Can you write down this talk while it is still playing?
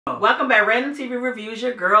Welcome back, Random TV Reviews,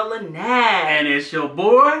 your girl Lynette. And it's your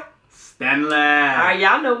boy, Stanley. Alright,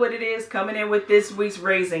 y'all know what it is. Coming in with this week's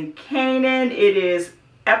Raising Kanan. It is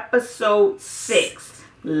episode 6.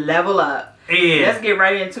 Level Up. Yeah. Let's get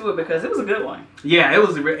right into it because it was a good one. Yeah, it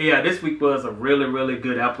was. Yeah, this week was a really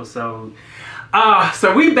good episode.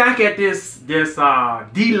 So we back at this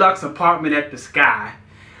deluxe apartment at the Sky.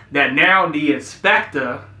 That now the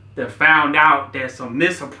inspector that found out that some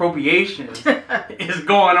misappropriations is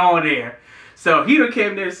going on there. So he done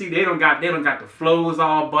came there to see they don't got the floors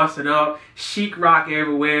all busted up, sheetrock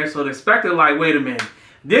everywhere. So the inspector like, wait a minute,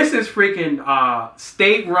 this is freaking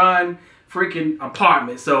state run freaking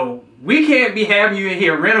apartment. So we can't be having you in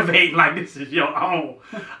here renovating like this is your own.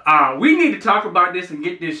 We need to talk about this and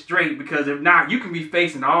get this straight, because if not, you can be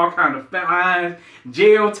facing all kind of fines,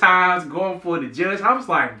 jail times, going for the judge. I was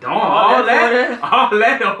like, darn, all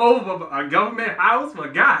that over a government house? For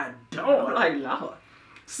God, darn. Like, Lord.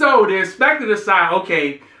 So the inspector decided,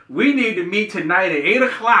 okay, we need to meet tonight at 8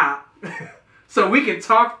 o'clock so we can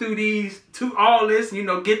talk through all this, you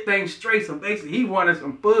know, get things straight. So basically he wanted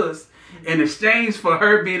some puss in exchange for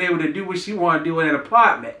her being able to do what she wanted to do in an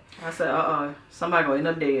apartment. I said, somebody gonna end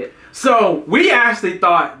up dead. So we actually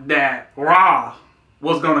thought that Ra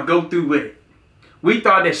was gonna go through with it. We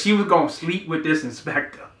thought that she was gonna sleep with this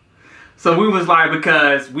inspector. So we was like,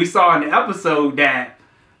 because we saw in the episode that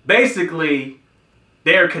basically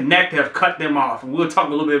their connect have cut them off, and we'll talk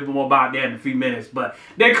a little bit more about that in a few minutes. But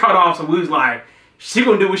they cut off, so we was like, she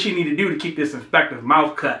gonna do what she need to do to keep this inspector's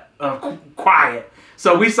mouth quiet.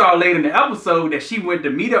 So we saw later in the episode that she went to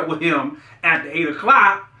meet up with him at the 8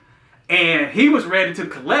 o'clock, and he was ready to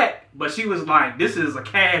collect, but she was like, this is a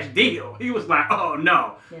cash deal. He was like, oh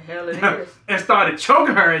no. The hell it is. And started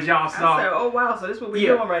choking her, as y'all saw. I said, oh wow, so this is what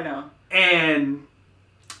we're doing right now. And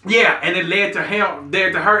yeah, and it led to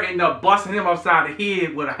her end up busting him upside the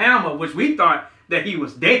head with a hammer, which we thought that he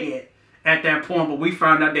was dead at that point, but we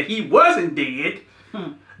found out that he wasn't dead.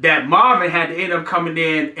 That Marvin had to end up coming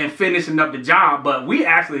in and finishing up the job. But we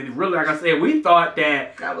actually, really, like I said, we thought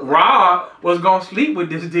that Ra was going to sleep with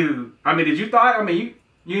this dude. I mean, did you thought? I mean,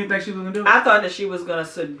 you didn't think she was going to do it? I thought that she was going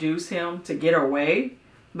to seduce him to get her way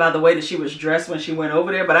by the way that she was dressed when she went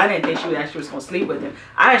over there. But I didn't think she actually was going to sleep with him.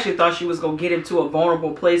 I actually thought she was going to get him to a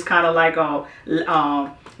vulnerable place, kind of like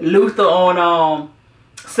Luther on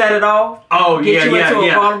Set It Off. Oh, get you into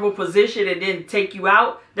a vulnerable position and then take you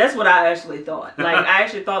out. That's what I actually thought. Like, I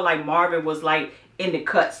actually thought like Marvin was like in the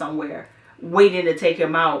cut somewhere, waiting to take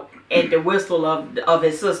him out at the whistle of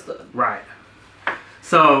his sister. Right.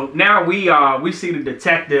 So now we see the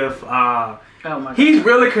detective. Oh my he's God.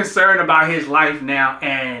 really concerned about his life now,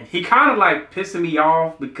 and he kind of like pissing me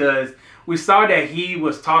off because we saw that he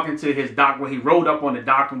was talking to his doctor when he rolled up on the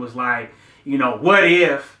doctor and was like, you know, what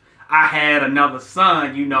if I had another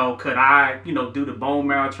son, you know, could I, you know, do the bone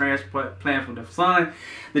marrow transplant from the son?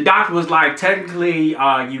 The doctor was like, technically,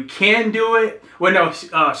 you can do it. Well, no,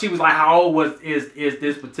 she was like, how old is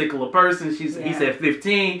this particular person? He said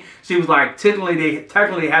 15. She was like, technically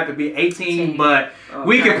they have to be 18, but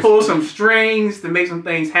we can pull some strings to make some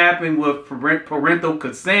things happen with parental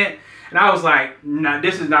consent. And I was like, nah,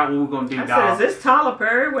 this is not what we're going to do, dog. Is this Tyler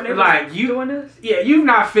Perry when they were doing this? Yeah, you're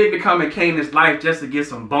not fit to come in Kanan's life just to get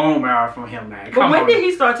some bone marrow from him, man. But when did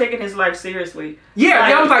he start taking his life seriously? Yeah,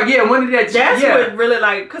 like, I was like, yeah, when did that... That's what really,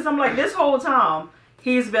 like, because I'm like, this whole time,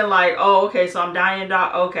 he's been like, oh, okay, so I'm dying,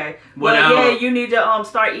 doc. Okay. Well, yeah, you need to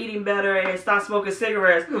start eating better and stop smoking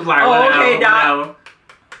cigarettes. It was like, oh, okay, doc.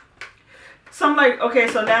 So I'm like, okay,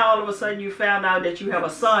 so now all of a sudden you found out that you have a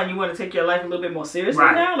son. You want to take your life a little bit more seriously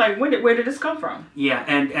now? Like, where did this come from? Yeah,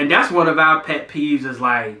 and that's one of our pet peeves is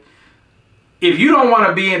like, if you don't want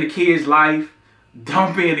to be in the kid's life,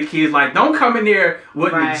 don't be in the kid's life. Don't come in there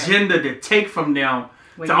with an agenda to take from them.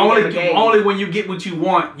 Only when you get what you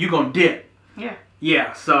want, you gonna dip. Yeah.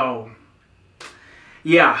 Yeah. So.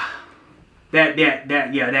 Yeah. That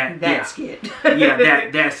skit. Yeah.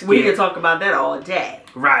 That skit. We can talk about that all day.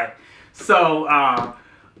 Right. So,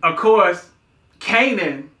 of course,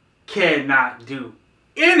 Kanan cannot do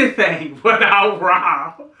anything without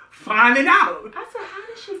Rob finding out. I said, how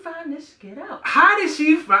did she find this skit out? How did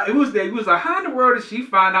she find... It was how in the world did she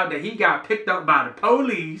find out that he got picked up by the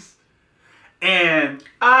police? And...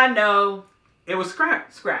 I know. It was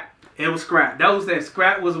Scrap. Scrap. It was Scrap.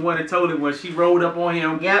 Scrap was the one that told him when she rolled up on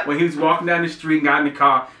him. Yep. When he was walking down the street and got in the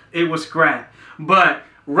car. It was Scrap. But...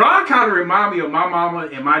 Ron kind of reminded me of my mama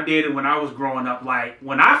and my daddy when I was growing up. Like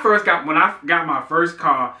when I got my first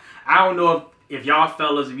car, I don't know if y'all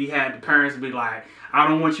fellas, if you had the parents be like, I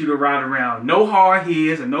don't want you to ride around no hard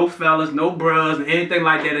heads and no fellas, no bros and anything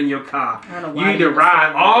like that in your car. You need to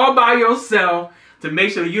ride all by yourself. to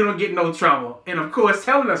make sure you don't get no trouble. And of course,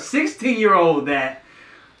 telling a 16-year-old that,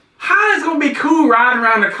 how is it going to be cool riding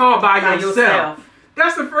around the car by yourself?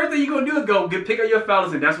 That's the first thing you're going to do is go pick up your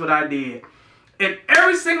fellas, and that's what I did. And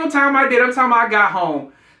every single time I did, every time I got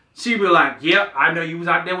home, she'd be like, yep, I know you was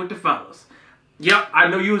out there with the fellas. Yep, I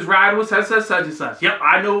know you was riding with such and such. Yep,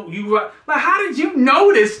 I know you were. Like, how did you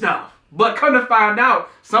know this stuff? But come to find out,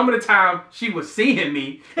 some of the time she was seeing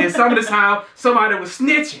me, and some of the time somebody was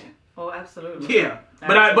snitching. Oh, absolutely. Yeah,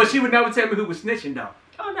 but she would never tell me who was snitching though.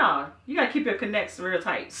 Oh no, you gotta keep your connects real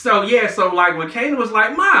tight. So yeah, so like when Kanan was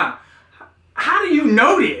like, "Ma, how do you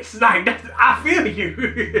know this?" Like, I feel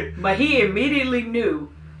you. But he immediately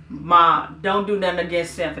knew, Ma, don't do nothing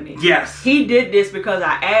against Symphony. Yes. He did this because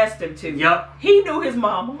I asked him to. Yep. He knew his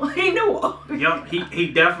mama. He knew her. Yep.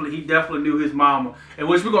 He definitely knew his mama. And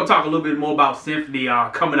which we're gonna talk a little bit more about Symphony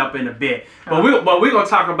coming up in a bit. But we're gonna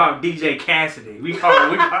talk about DJ Cassidy.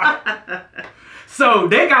 So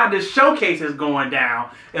they got the showcases going down,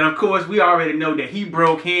 and of course we already know that he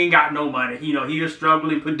broke. He ain't got no money. You know, he a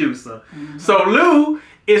struggling producer. Mm-hmm. So Lou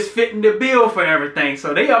is fitting the bill for everything.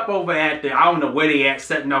 So they up over at the, I don't know where they at,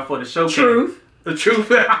 setting up for the showcase. Truth. The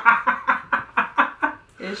truth.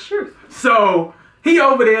 It's truth. So he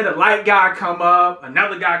over there, the light guy come up,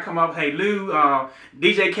 another guy come up, hey Lou,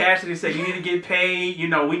 DJ Cassidy said you need to get paid, you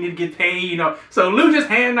know, we need to get paid, you know. So Lou just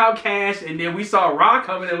handing out cash, and then we saw Rock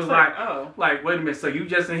coming, and it was like, oh, like, wait a minute, so you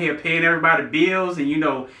just in here paying everybody bills, and you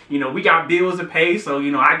know, we got bills to pay, so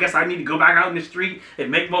you know, I guess I need to go back out in the street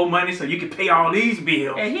and make more money so you can pay all these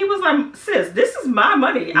bills. And he was like, sis, this is my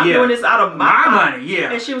money. I'm doing this out of my money,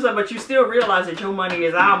 yeah. And she was like, but you still realize that your money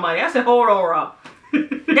is our money. I said, hold on, Rock.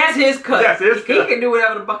 That's his cut. That's his cut. He can do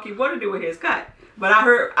whatever the fuck he want to do with his cut. But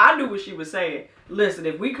I knew what she was saying. Listen,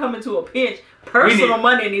 if we come into a pinch, personal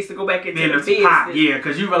money needs to go back into the business. Pot, yeah,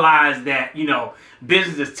 because you realize that, you know,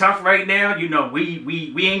 business is tough right now. You know,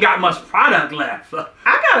 we ain't got much product left.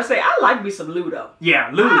 I gotta say, I like me some Lou though.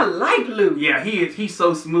 Yeah, Lou. I like Lou. Yeah, he's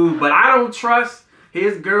so smooth, but I don't trust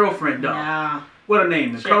his girlfriend though. Nah. What her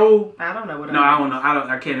name? Nicole? I don't know what her name. I don't know.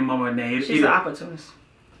 I can't remember her name. She's an opportunist.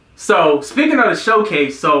 So, speaking of the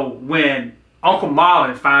showcase, so when Uncle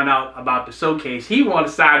Marlon found out about the showcase, he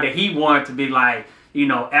decided that he wanted to be like, you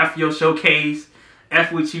know, F your showcase,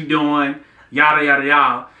 F what you doing, yada, yada,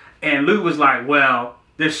 yada. And Lou was like, well,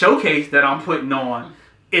 this showcase that I'm putting on,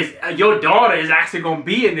 is your daughter is actually going to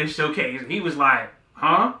be in this showcase. And he was like,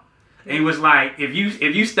 huh? And he was like, if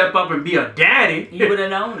you step up and be a daddy, you would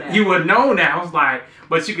have known that. You would have known that. I was like,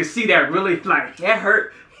 but you could see that really like that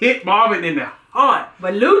hurt. Hit Marvin in the heart.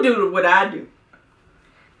 But Lou do what I do.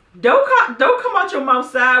 Don't come out your mouth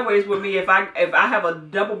sideways with me if I have a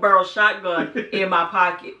double barrel shotgun in my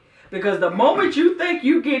pocket. Because the moment you think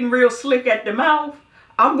you getting real slick at the mouth,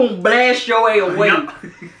 I'm gonna blast your way away. Yep.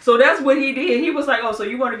 So that's what he did. He was like, oh, so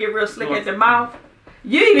you want to get real slick at the mouth?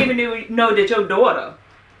 You didn't even know that your daughter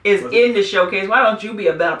is in the showcase. Why don't you be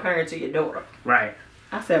a better parent to your daughter? Right.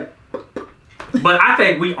 I said. But I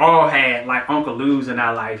think we all had like Uncle Lou's in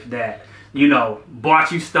our life that, you know, bought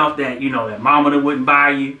you stuff that, you know, that mama wouldn't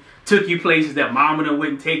buy you, took you places that mama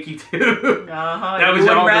wouldn't take you to. That was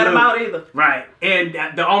your Uncle Lou. Out either. Right. And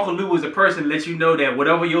the Uncle Lou was a person that let you know that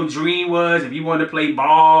whatever your dream was, if you wanted to play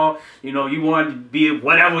ball, you know, you wanted to be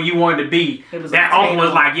whatever you wanted to be, that uncle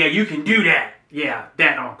was like, yeah, you can do that. Yeah,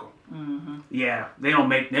 that uncle. Mm-hmm. Yeah, they don't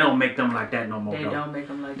make them like that no more. They don't make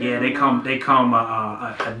them like that. Yeah, they come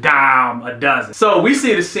a dime a dozen. So we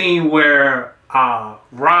see the scene where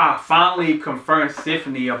Ra finally confronts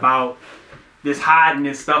Symphony about this hiding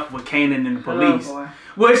and stuff with Kanan and the police,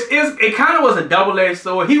 which it kind of was a double-edged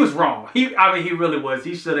sword. He was wrong. He really was.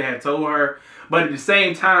 He should have told her, but at the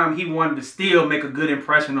same time, he wanted to still make a good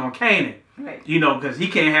impression on Kanan. Right. You know, because he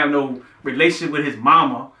can't have no relationship with his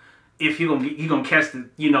mama if he gonna catch the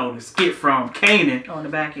the skit from Kanan on the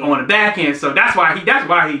back end. On the back end. So that's why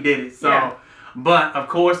he did it. So, yeah. But of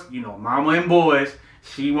course, you know, mama and boys,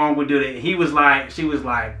 she won't do that. She was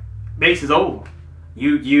like, base is over.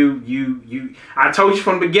 You. I told you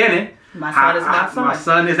from the beginning. My son is my son. My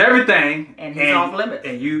son is everything. And he's off limits.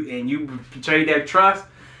 And you betrayed that trust,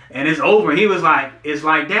 and it's over. And he was like, it's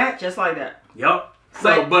like that. Just like that. Yup.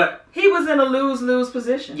 So, but he was in a lose-lose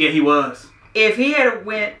position. Yeah, he was. If he had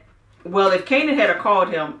if Kanan had called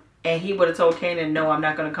him and he would have told Kanan, no, I'm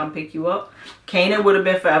not going to come pick you up, Kanan would have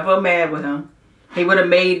been forever mad with him. He would have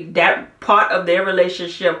made that part of their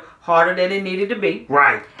relationship harder than it needed to be.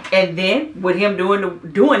 Right. And then with him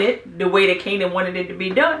doing it the way that Kanan wanted it to be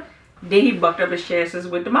done, then he bucked up his chances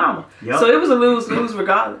with the mama. Yep. So it was a lose-lose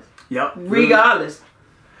regardless. Yep. Regardless.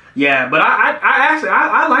 Yeah, but I actually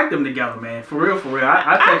I like them together, man. For real, for real.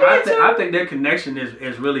 I think their connection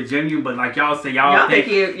is really genuine. But like y'all say, y'all think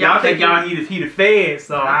he the Fed.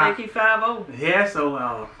 So I think he 5-0. Yeah.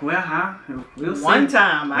 So we'll see. One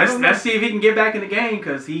time. Let's see if he can get back in the game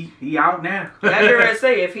because he out now. I dare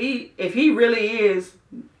say if he really is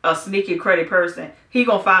a sneaky cruddy person, he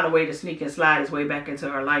gonna find a way to sneak and slide his way back into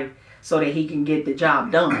her life, so that he can get the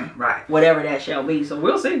job done. Right. Whatever that shall be. So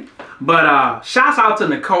we'll see. But shouts out to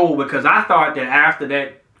Nicole, because I thought that after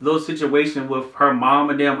that little situation with her mom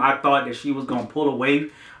and them, I thought that she was going to pull away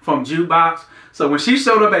from Jukebox. So when she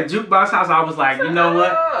showed up at Jukebox house, I was like, you know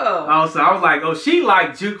what? I was like, oh, she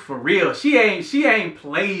like Juke for real. She ain't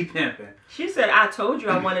play pimping. She said, I told you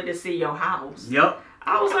I wanted to see your house. Yep.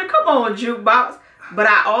 I was like, come on, Jukebox. But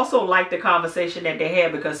I also liked the conversation that they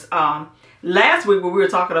had, because last week when we were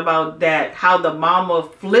talking about that, how the mama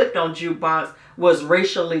flipped on Jukebox was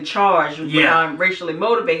racially charged, racially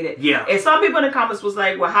motivated. Yeah. And some people in the comments was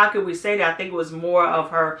like, well, how could we say that? I think it was more of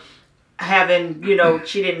her having,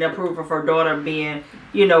 she didn't approve of her daughter being,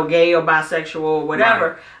 gay or bisexual or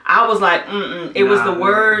whatever. Right. I was like, it was the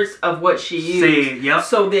words of what she used. Yep.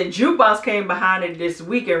 So then Jukebox came behind it this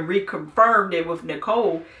week and reconfirmed it with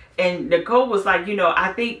Nicole. And Nicole was like,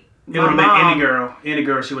 I think it would have been any girl. Any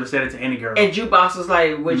girl, she would have said it to any girl. And Jukebox was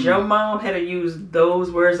like, would your mom had to use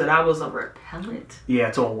those words that I was a repellent?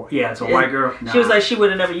 Yeah, to a white girl. Nah. She was like, she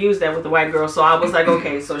would have never used that with the white girl. So I was like,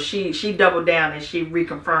 okay. So she doubled down and she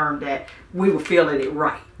reconfirmed that we were feeling it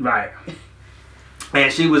right. Right.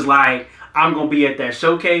 And she was like, I'm going to be at that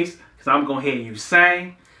showcase because I'm going to hear you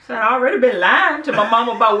sing. So I already been lying to my mom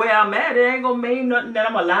about where I'm at. It ain't going to mean nothing that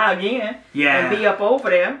I'm going to lie again. Yeah. And be up over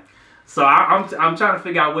there. So I'm trying to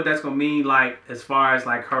figure out what that's gonna mean, like as far as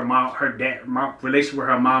like her relationship with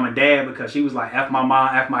her mom and dad, because she was like F my mom,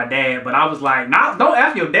 F my dad, but I was like, nah, don't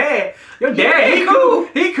F your dad. Your dad, he cool.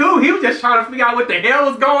 He cool. He was just trying to figure out what the hell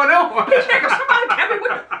was going on. Somebody tell me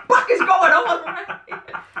what the fuck is going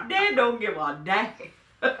on. Dad don't give a damn.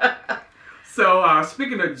 So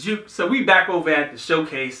speaking of Juke, so we back over at the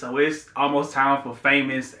showcase. So it's almost time for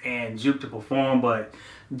Famous and Juke to perform, but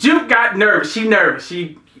Juke got nervous. She nervous.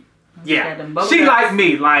 Yeah, she like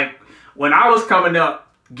me. Like when I was coming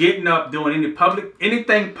up, getting up, doing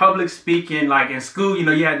anything public speaking, like in school,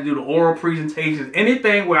 you had to do the oral presentations,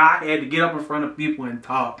 anything where I had to get up in front of people and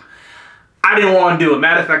talk. I didn't want to do it.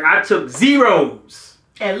 Matter of fact, I took zeros.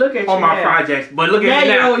 And look at on my projects, but look at me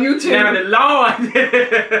now. You're on YouTube. Now the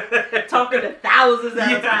Lord talking to thousands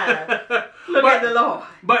at a time. Look at the Lord.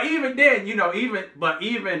 But even then,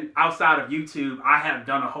 even outside of YouTube, I have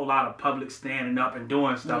done a whole lot of public standing up and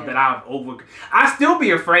doing stuff that I still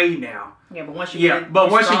be afraid now. Yeah, but once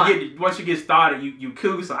you once you get started, you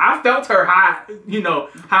cool. So I felt her hiding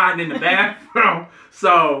in the bathroom.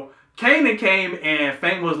 So Kanan came and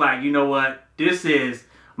Fame was like, you know what? This is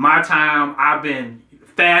my time. I've been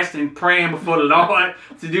fasting, praying before the Lord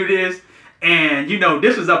to do this. And,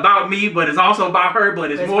 this is about me, but it's also about her,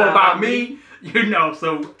 but it's more about me.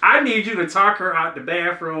 So I need you to talk her out the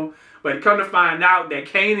bathroom. But come to find out that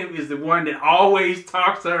Kanan is the one that always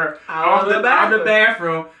talks her out the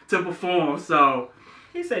bathroom to perform. So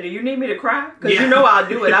he said, do you need me to cry? Because I'll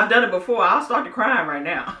do it. I've done it before. I'll start to crying right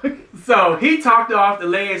now. So he talked her off the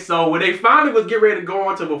ledge. So when they finally was getting ready to go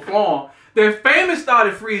on to perform, then Famous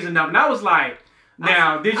started freezing up. And I was like,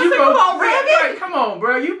 now, did you go? Come on, Rabbit. Like, come on,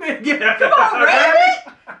 bro. You been getting. Come on,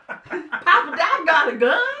 Rabbit. Papa Doc got a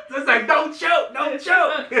gun. It's like, don't choke. Don't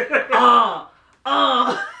choke.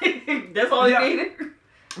 That's all he needed.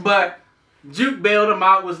 But Juke bailed him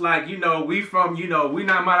out, was like, we not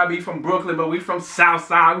might not be from Brooklyn, but we from South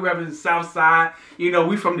Side. We represent South Side.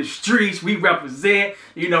 We from the streets. We represent.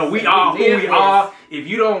 We are who we are. If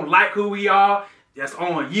you don't like who we are, that's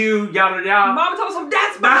on you, yada yada. Mama told us,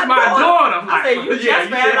 that's my daughter. I said, you just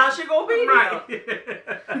found out she gonna be there.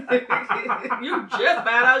 You just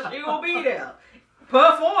found out she gonna be there.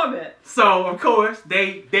 Perform it. So, of course,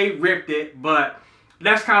 they ripped it, but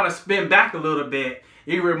let's kind of spin back a little bit.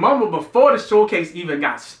 You remember before the showcase even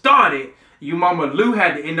got started, your mama Lou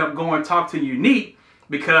had to end up going talk to Unique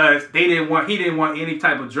because he didn't want any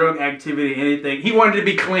type of drug activity or anything. He wanted to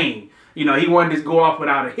be clean. He wanted to go off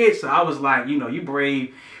without a hit. So I was like, you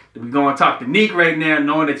brave. We going to talk to Neek right now,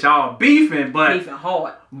 knowing that y'all beefing, beefing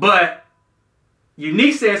hard. But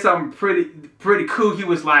Unique said something pretty cool. He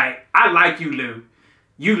was like, I like you, Lou.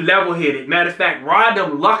 You level-headed. Matter of fact, Rod,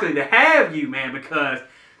 I'm lucky to have you, man, because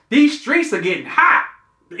these streets are getting hot.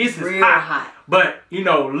 It's real hot. But,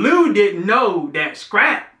 Lou didn't know that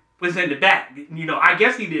Scrap was in the back. I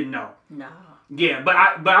guess he didn't know. No. Yeah, but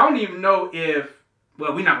I don't even know if,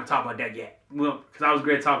 well, we're not going to talk about that yet. Well, because I was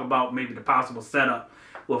going to talk about maybe the possible setup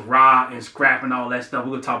Rod and Scrap and all that stuff.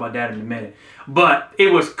 We're gonna talk about that in a minute. But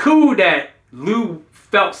it was cool that Lou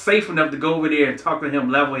felt safe enough to go over there and talk to him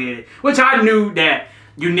level-headed, which I knew that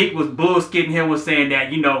Unique was bullshitting him, was saying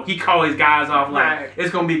that, you know, he called his guys off like,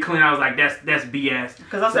 it's gonna be clean. I was like, that's BS.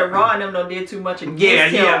 Because I said Rod and them done did too much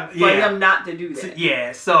against him for him not to do that.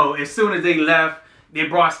 Yeah, so as soon as they left, they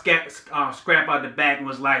brought Scrap out the back and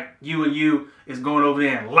was like, you is going over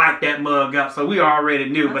there and light that mug up. So we already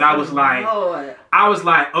knew, but I was like,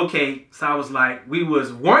 okay. So I was like, we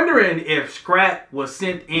was wondering if Scrap was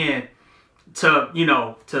sent in to, you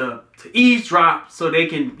know, to eavesdrop so they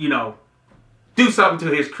can, you know, do something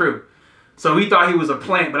to his crew. So he thought he was a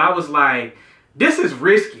plant, but I was like, this is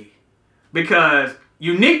risky because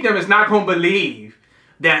Unique them is not going to believe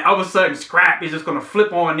that all of a sudden Scrap is just going to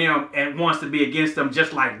flip on them and wants to be against them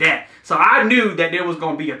just like that. So I knew that there was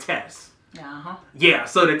going to be a test. Yeah,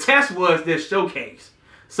 so the test was this showcase.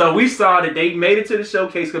 So we saw that they made it to the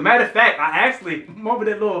showcase. As a matter of fact, I actually, remember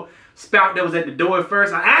that little spout that was at the door at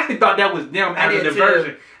first? I actually thought that was them as a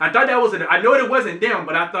diversion. I thought that was I know it wasn't them,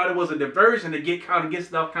 but I thought it was a diversion to get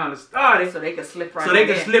stuff kind of started. So they could slip right so they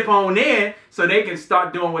can slip on in so they can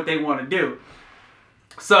start doing what they want to do.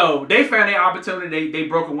 So they found their opportunity. They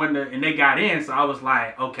broke a window and they got in. So I was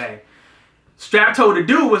like, okay. Strap told the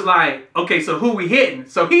dude was like, okay, so who we hitting?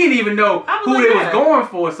 So he didn't even know who they was going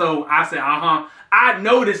for. So I said, I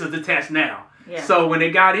know this is the test now. Yeah. So when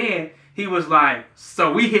they got in, he was like,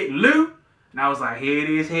 so we hit Lou? And I was like, here it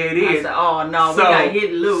is, here it is. I said, oh no, we got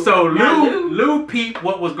hit Lou. So Lou peeped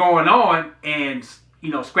what was going on, and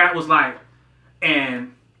you know, Scrap was like,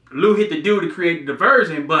 and Lou hit the dude to create the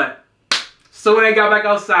diversion, but so when they got back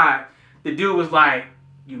outside, the dude was like,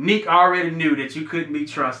 Unique already knew that you couldn't be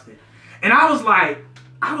trusted. And I was like,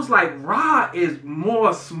 Rod is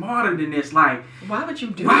more smarter than this. Like, why would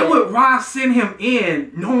you do that? Why would Rod send him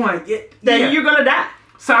in knowing that you're gonna die?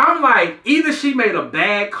 So I'm like, either she made a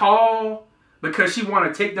bad call because she wanted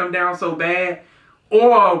to take them down so bad,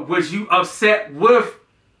 or was you upset with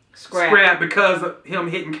Scrap because of him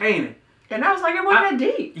hitting Kanan? And I was like, it wasn't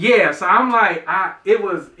that deep. Yeah, so I'm like, it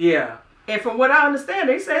was. And from what I understand,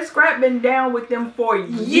 they said Scrap been down with them for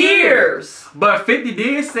years. But 50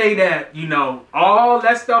 did say that, you know, all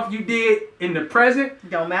that stuff you did in the present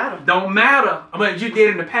don't matter. Don't matter. I mean, you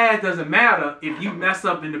did in the past doesn't matter if you mess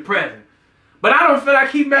up in the present. But I don't feel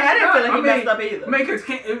like he messed up. I didn't feel like he messed up either.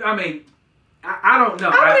 I don't know.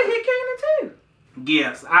 I would have hit Kanan too.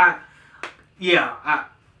 Yes, I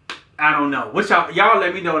don't know. What y'all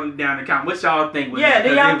let me know down in the comments. What y'all think? Do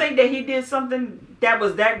y'all think that he did something that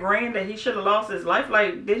was that grand that he should have lost his life?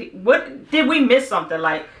 Like, did we miss something?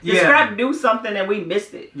 Like, did Scrap do something and we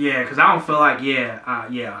missed it? Yeah, because I don't feel like I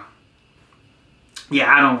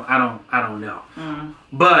don't know.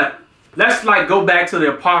 But let's like go back to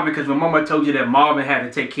the apartment because Mama told you that Marvin had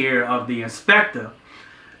to take care of the inspector,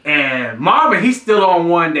 and Marvin he's still on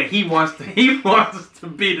one that he wants to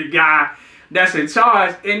be the guy that's in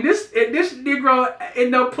charge, and this Negro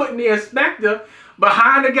ended up putting the inspector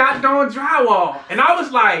behind the goddamn drywall, and I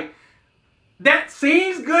was like, that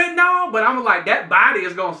seems good and all, but I'm like, that body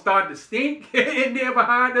is gonna start to stink in there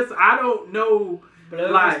behind us. I don't know.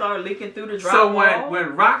 Blood like, start leaking through the drywall. So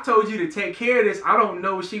when Rock told you to take care of this, I don't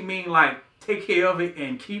know if she mean like take care of it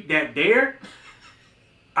and keep that there.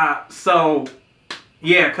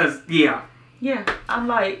 Yeah, I'm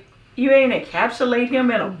like, you ain't encapsulate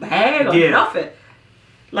him in a bag or nothing.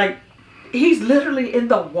 Like, he's literally in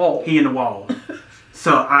the wall. He in the wall.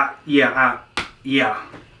 So I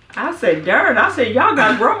said, darn, y'all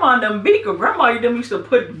got grandma and them beak, or grandma them used to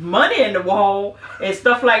put money in the wall and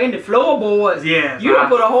stuff like in the floorboards. Yeah. You don't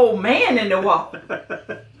put a whole man in the wall.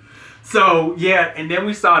 So, and then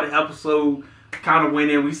we saw the episode kind of went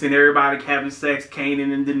in. We seen everybody having sex,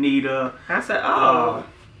 Kanan and Danita. I said, oh.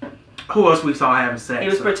 Who else we saw having sex? He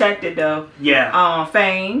was protected, though. Yeah.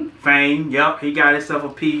 Fame. Yep. He got himself a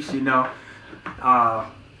piece, you know.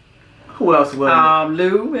 Who else was it?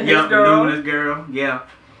 Lou and his girl. Lou and his girl, yeah.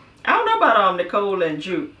 I don't know about Nicole and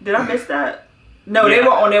Juke. Did I miss that? No, they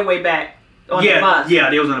were on their way back on the bus.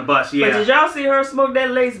 Yeah, they was on the bus, yeah. But did y'all see her smoke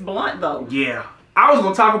that lace blunt, though? Yeah. I was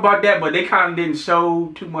going to talk about that, but they kind of didn't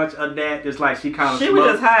show too much of that. Just like she kind of was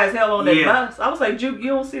just high as hell on that bus. I was like, Juke, you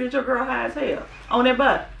don't see that your girl high as hell on that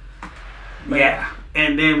bus? Yeah.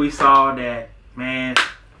 And then we saw that, man,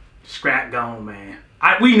 Scrap gone, man.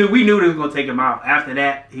 We knew they was gonna take him out. After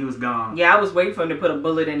that, he was gone. Yeah, I was waiting for him to put a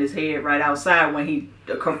bullet in his head right outside when he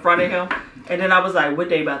confronted him, and then I was like, "What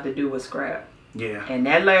they about to do with Scrap?" Yeah. And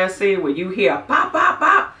that last scene where you hear pop, pop,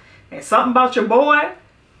 pop, and something about your boy,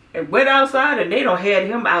 and went outside, and they don't had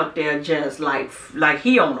him out there just like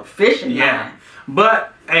he on a fishing line.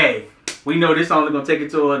 But hey, we know this only gonna take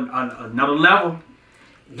it to another level.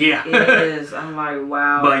 Yeah. It is. I'm like,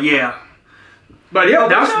 wow. But yeah. But yeah,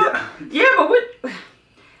 but what?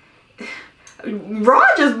 Raw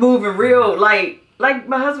just moving real, like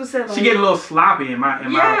my husband said. Like, she getting a little sloppy in my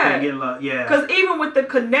opinion. Getting a little, yeah. Because even with the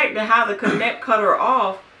connect and how the connect cut her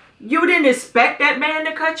off, you didn't expect that man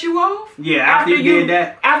to cut you off. Yeah, after you did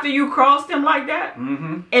that. After you crossed him like that,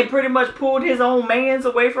 mm-hmm. and pretty much pulled his own mans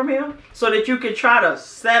away from him, so that you could try to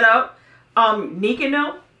set up Neek and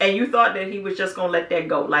them, and you thought that he was just gonna let that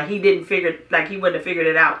go, like he wouldn't have figured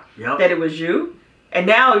it out that it was you, and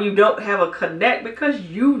now you don't have a connect because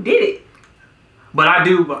you did it. But I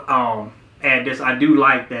do add this. I do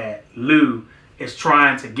like that Lou is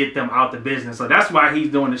trying to get them out the business, so that's why he's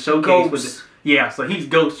doing the showcase with the. Yeah, so he's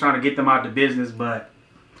Ghost trying to get them out the business, but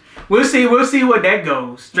we'll see where that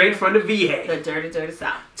goes. Straight from the VA. The dirty, dirty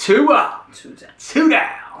South. 2 up. 2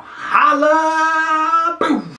 down. Holla! Boom!